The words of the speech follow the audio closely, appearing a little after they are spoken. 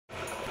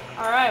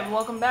Alright,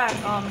 welcome back.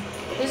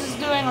 This is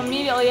doing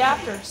immediately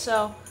after,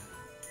 so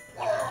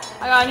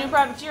I got a new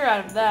privateer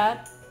out of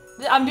that.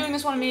 I'm doing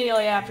this one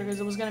immediately after because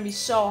it was gonna be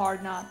so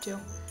hard not to,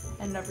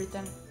 and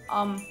everything.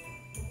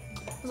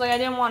 It's like I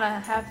didn't want to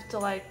have to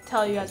like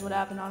tell you guys what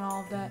happened on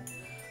all of that.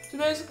 So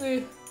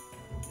basically,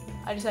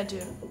 I just had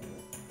to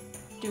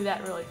do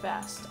that really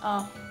fast.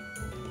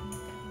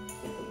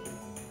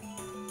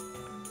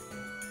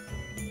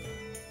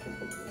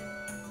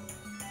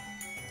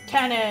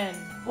 Cannon,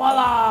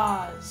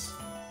 voilaz.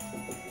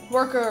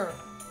 Worker,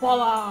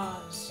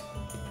 voilaz.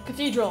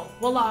 Cathedral,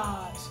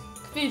 voilaz.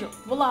 Cathedral,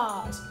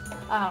 voilaz.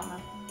 I don't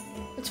know.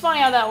 It's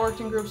funny how that worked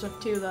in groups of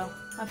two, though.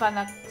 I find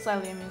that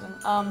slightly amusing.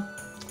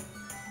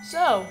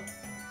 So,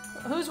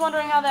 who's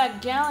wondering how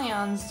that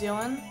galleon's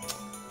doing?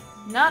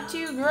 Not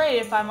too great,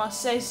 if I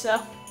must say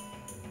so.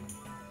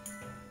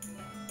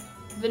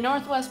 The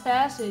Northwest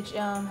Passage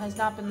has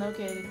not been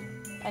located,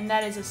 and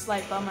that is a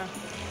slight bummer.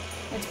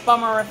 It's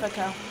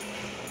bummerifico.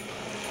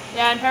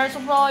 Yeah, and Paris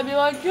will probably be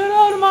like, get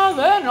out of my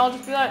land, and I'll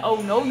just be like,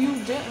 oh no you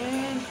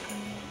didn't.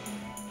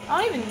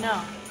 I don't even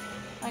know.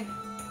 Like,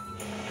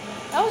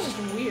 that was just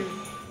weird.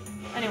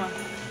 Anyway.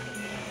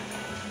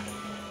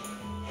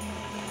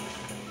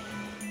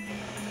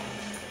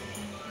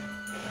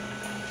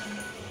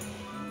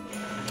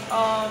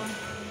 I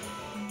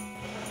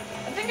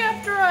think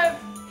after I've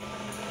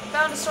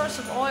found a source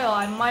of oil,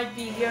 I might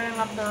be gearing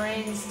up the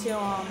reins to,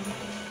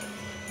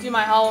 do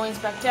my Halloween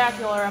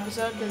Spectacular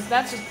episode, because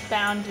that's just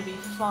bound to be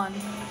fun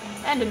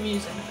and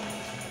amusing.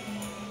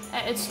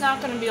 And it's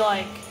not going to be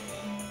like,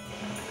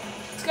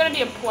 it's going to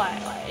be a play.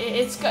 Like,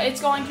 it's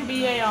going to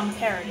be a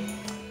parody.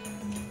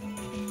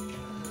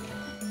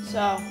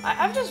 So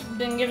I've just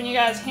been giving you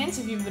guys hints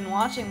if you've been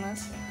watching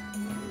this.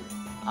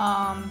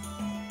 I'm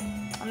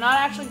not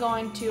actually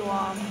going to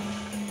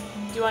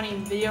do any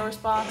video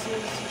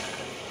responses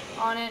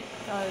on it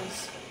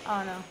because I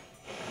don't know.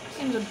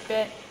 Seems a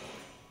bit.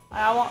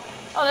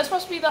 Oh, this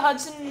must be the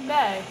Hudson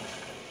Bay.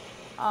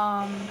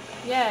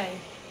 Yay.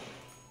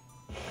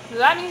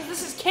 That means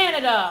this is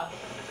Canada.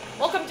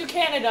 Welcome to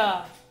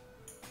Canada.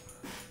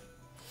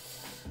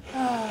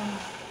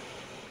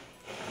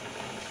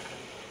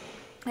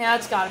 Yeah,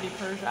 it's gotta be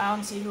Persia. I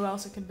don't see who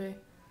else it could be.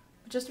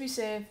 But just to be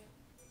safe.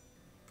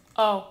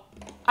 Oh,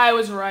 I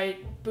was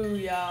right.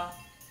 Booyah.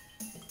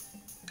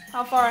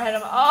 How far ahead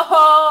am I?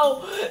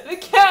 Oh, the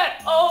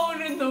cat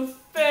owned in the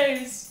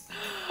face.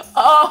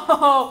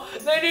 Oh,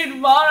 they need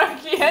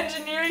monarchy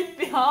engineering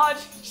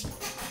theology.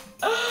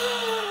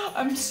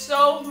 I'm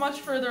so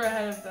much further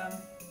ahead of them.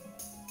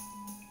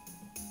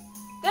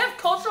 They have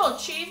cultural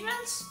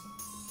achievements?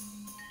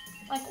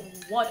 Like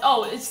what?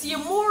 Oh, it's the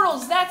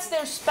Immortals. That's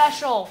their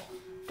special.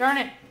 Darn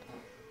it.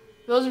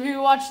 For those of you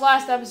who watched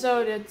last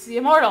episode, it's the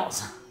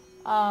Immortals.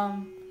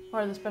 What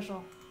are the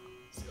special?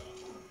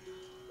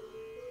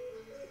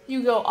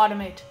 You go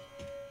automate.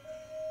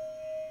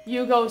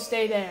 You go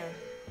stay there.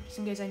 Just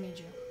in case I need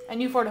you.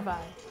 And you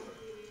fortify.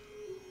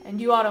 And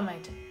you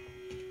automate.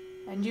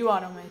 And you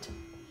automate.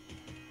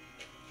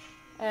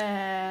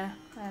 That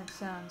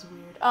sounds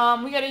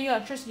weird. We gotta use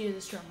electricity to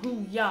this room.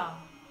 Ooh, yeah.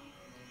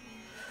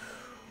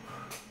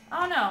 I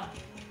don't know.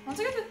 Once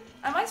I get the...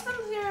 I might spend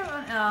the theory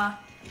on...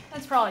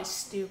 that's probably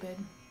stupid.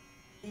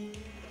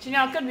 So, you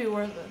know, it could be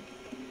worth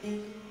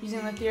it.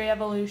 Using the theory of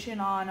evolution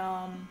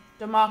on,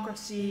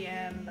 democracy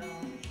and,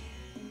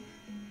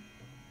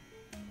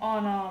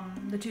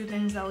 on, the two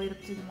things that lead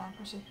up to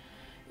democracy.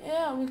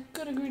 Yeah, we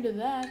could agree to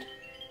that.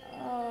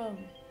 Oh,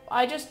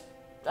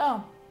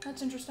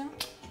 that's interesting.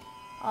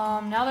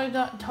 Now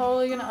they're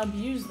totally gonna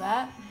abuse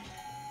that.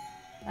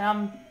 And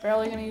I'm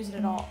barely gonna use it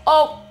at all.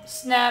 Oh,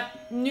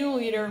 snap, new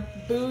leader,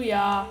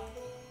 booyah.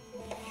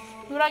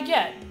 Who did I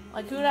get?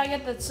 Like, who did I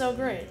get that's so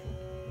great?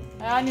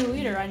 I got a new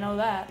leader, I know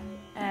that.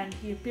 And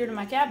he appeared in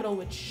my capital,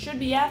 which should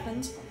be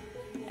Athens.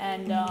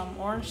 And,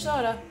 Orange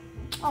Soda.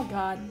 Oh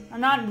god,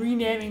 I'm not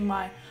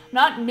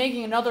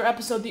making another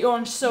episode, The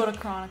Orange Soda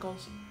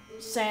Chronicles.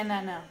 Just saying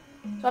that now.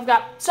 So I've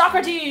got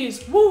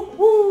Socrates! Woo,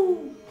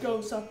 woo!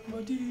 Go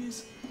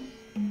Socrates!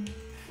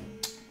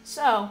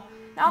 So,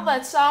 now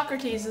that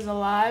Socrates is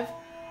alive,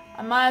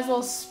 I might as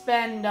well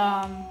spend,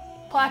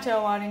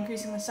 plateau on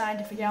increasing the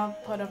scientific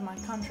output of my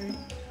country.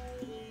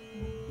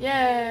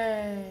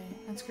 Yay!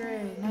 That's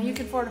great. Now you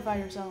can fortify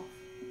yourself.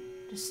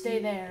 Just stay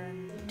there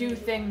and do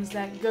things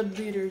that good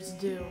leaders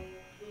do.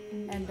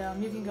 And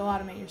you can go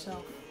automate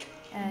yourself.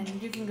 And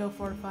you can go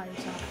fortify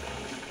yourself.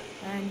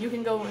 And you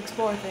can go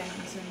explore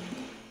things.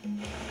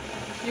 And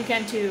you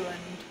can too.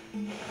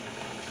 And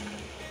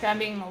okay, I'm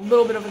being a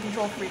little bit of a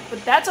control freak.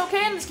 But that's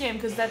okay in this game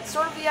because that's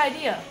sort of the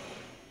idea.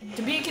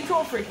 To be a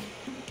control freak.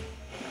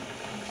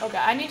 Okay,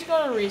 I need to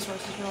go to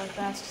resources really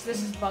fast because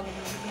this is bugging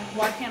me. Like,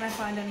 why can't I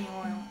find any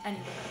oil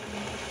anywhere?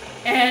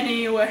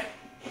 Anywhere.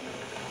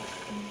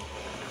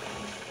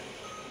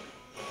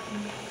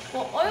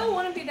 Well, oil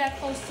wouldn't be that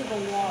close to the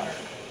water.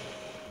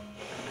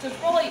 So it's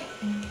probably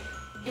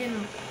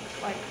in,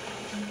 like...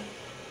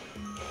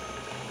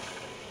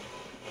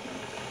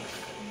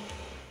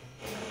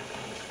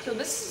 So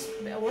this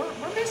is...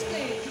 We're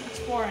basically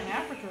exploring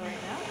Africa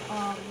right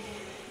now.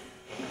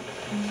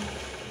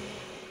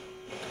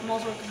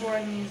 animals we're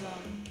exploring these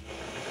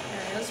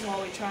areas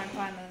while we try and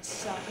find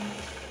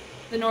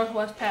the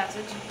Northwest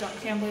Passage.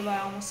 Can't believe I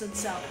almost said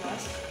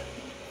Southwest.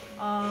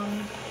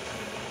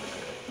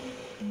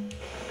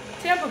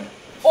 Tampa.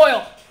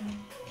 Oil.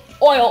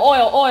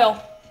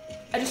 Oil.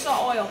 I just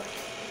saw oil.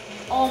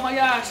 Oh my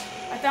gosh.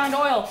 I found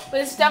oil.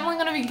 But it's definitely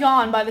going to be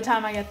gone by the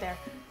time I get there.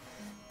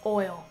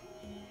 Oil.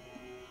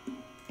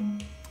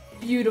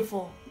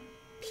 Beautiful.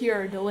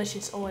 Pure,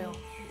 delicious oil.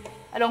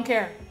 I don't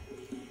care.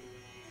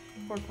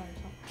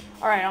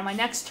 Alright, on my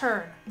next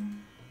turn,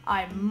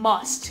 I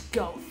must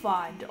go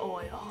find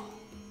oil.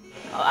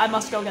 I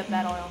must go get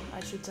that oil, I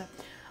should say.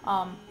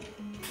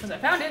 Because I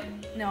found it.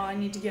 Now I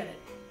need to get it.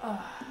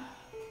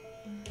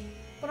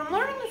 But I'm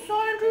learning the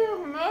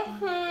scientific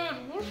method.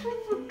 What's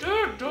up with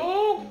that,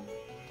 dog?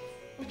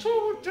 What's up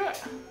with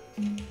that?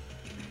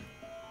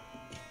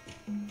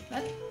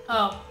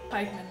 Oh,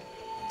 pikemen.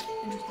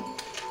 Interesting.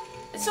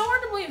 It's so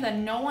hard to believe that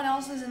no one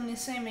else is in the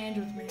same age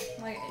with me.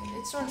 Like,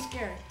 it's sort of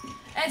scary.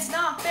 And it's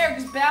not fair,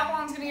 because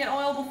Babylon's gonna get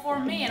oil before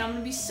me, and I'm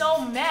gonna be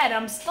so mad.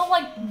 I'm still,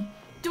 like,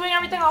 doing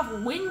everything off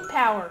wind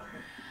power.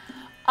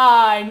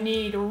 I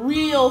need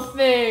real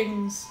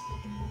things.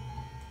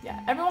 Yeah,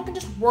 everyone can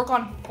just work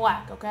on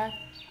flak, okay?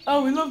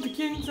 Oh, we love the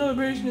king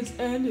celebration has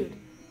ended.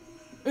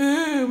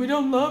 We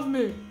don't love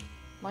me.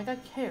 Like I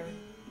care.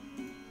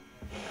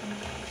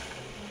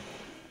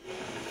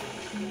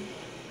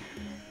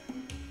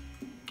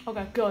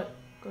 Okay, good.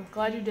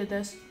 Glad you did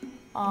this.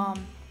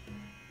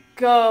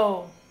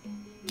 Go.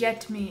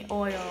 Get me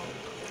oil.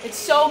 It's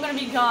so gonna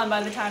be gone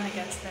by the time it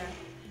gets there.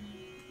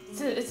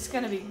 It's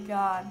gonna be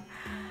gone.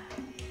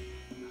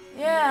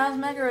 Yeah, how's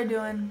Megara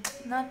doing?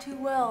 Not too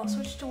well.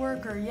 Switch to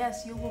worker.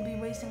 Yes, you will be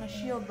wasting a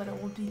shield, but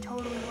it will be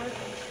totally worth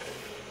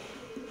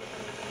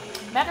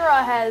it.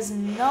 Megara has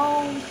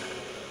no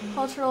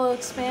cultural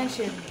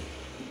expansion.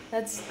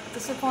 That's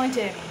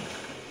disappointing.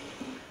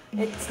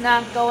 It's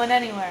not going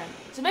anywhere.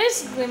 So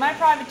basically, my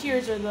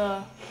privateers are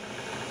the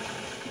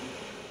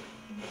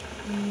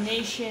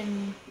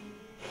nation...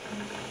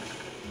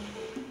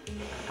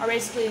 are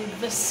basically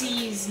the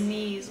sea's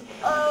knees.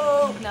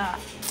 Oh, nah.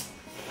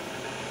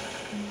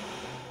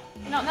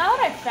 No, now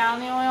that I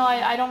found the oil,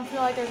 I don't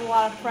feel like there's a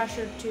lot of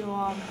pressure to,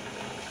 well,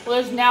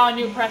 there's now a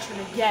new pressure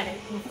to get it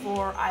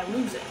before I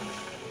lose it.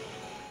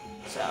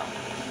 So,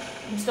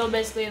 I'm still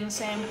basically in the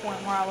same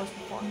point where I was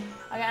before.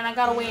 And I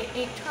gotta wait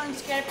 8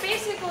 turns to get it.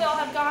 Basically, I'll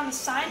have gone the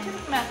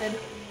scientific method,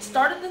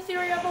 started the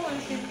theory of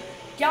evolution,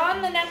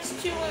 gotten the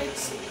next two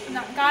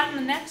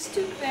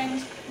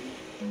things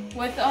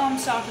with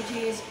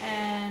Socrates,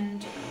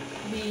 and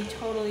be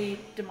totally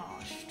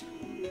demolished.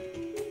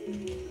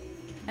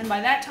 And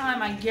by that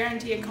time, I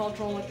guarantee a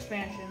cultural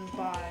expansion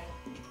by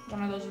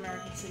one of those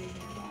American cities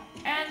nearby.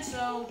 And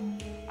so,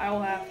 I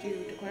will have to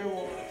declare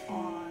war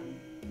on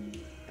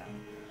them.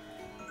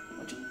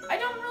 Which I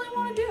don't really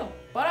want to do,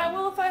 but I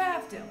will if I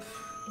have to.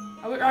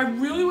 I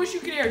really wish you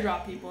could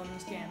airdrop people in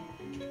this game.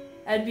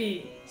 That'd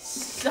be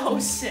so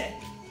sick.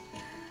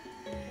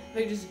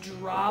 They just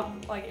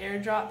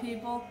airdrop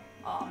people.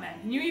 Oh man,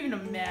 can you even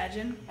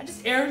imagine? I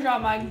just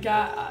airdrop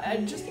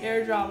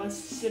a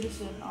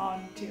citizen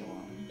onto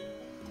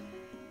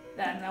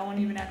that, and I won't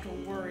even have to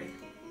worry.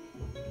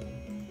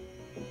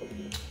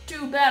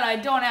 Too bad I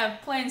don't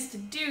have planes to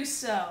do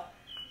so.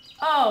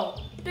 Oh,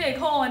 big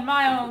hole in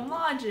my own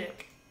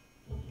logic.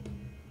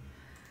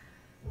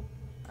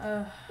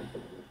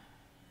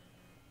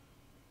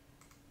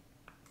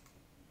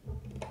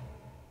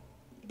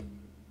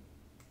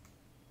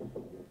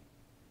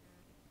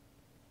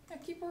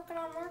 Keep working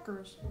on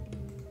workers.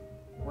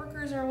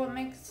 Workers are what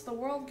makes the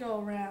world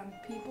go around,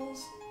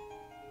 peoples.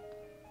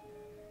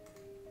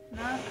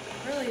 Not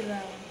really,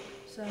 though.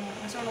 So,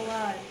 I sort of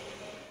lied.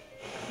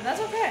 But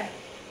that's okay.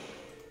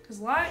 Because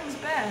lying is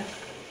bad.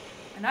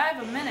 And I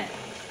have a minute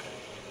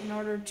in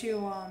order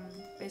to,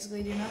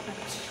 basically do nothing.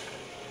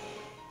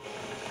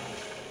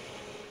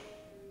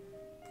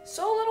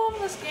 So little of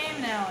this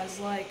game now is,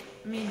 like,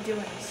 me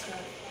doing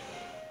stuff.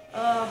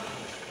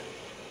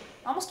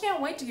 I almost can't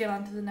wait to get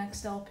onto the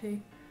next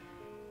LP.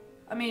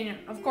 I mean,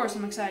 of course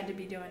I'm excited to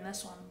be doing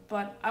this one,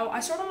 but I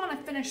sort of want to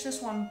finish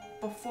this one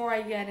before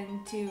I get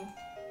into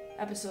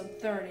episode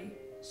 30,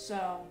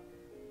 so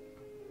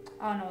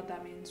I don't know what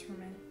that means for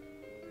me,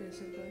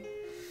 basically.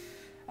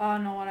 I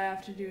don't know what I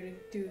have to do to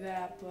do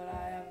that, but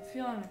I have a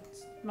feeling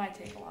it might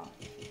take a while.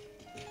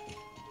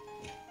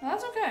 Well,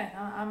 that's okay.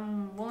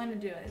 I'm willing to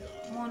do it.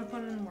 I'm willing to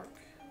put in work.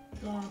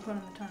 I'm willing to put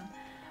in the time.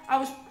 I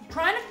was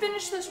trying to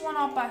finish this one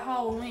off by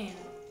Halloween,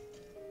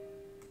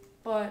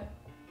 but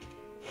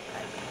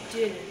I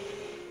didn't.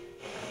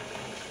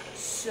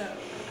 So, it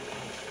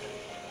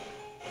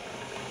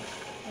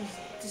was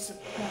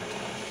disappointing.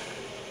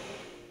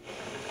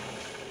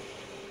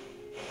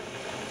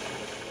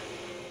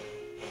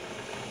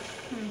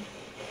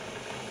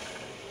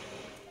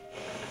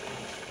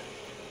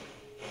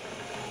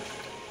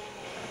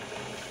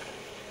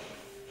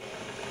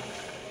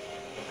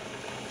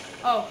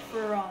 Oh, for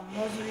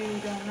those of you who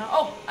don't know.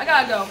 Oh, I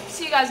gotta go.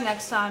 See you guys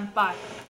next time. Bye.